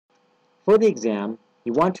For the exam,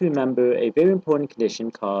 you want to remember a very important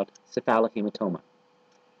condition called cephalohematoma.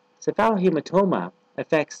 Cephalohematoma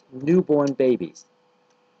affects newborn babies.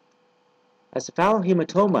 A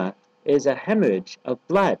cephalohematoma is a hemorrhage of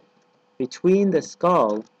blood between the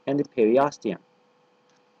skull and the periosteum.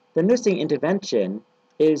 The nursing intervention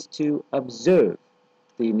is to observe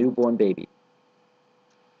the newborn baby.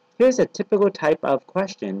 Here's a typical type of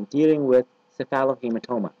question dealing with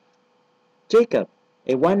cephalohematoma. Jacob,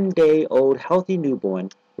 a one-day-old healthy newborn,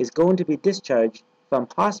 is going to be discharged from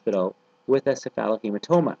hospital with a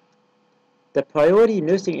cephalohematoma. The priority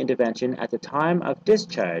nursing intervention at the time of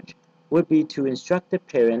discharge would be to instruct the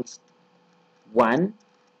parents, 1.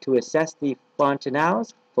 To assess the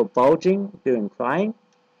fontanelles for bulging during crying,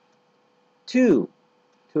 2.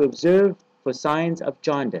 To observe for signs of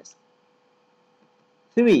jaundice,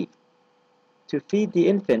 3. To feed the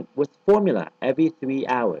infant with formula every 3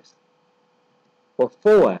 hours, or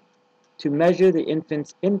 4. To measure the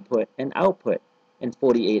infant's input and output in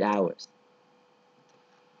 48 hours.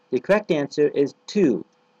 The correct answer is 2.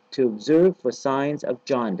 To observe for signs of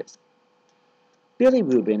jaundice.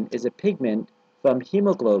 Bilirubin is a pigment from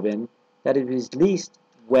hemoglobin that is released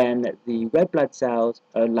when the red blood cells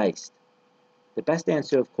are lysed. The best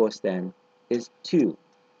answer, of course, then, is 2.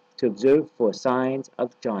 To observe for signs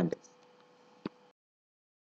of jaundice.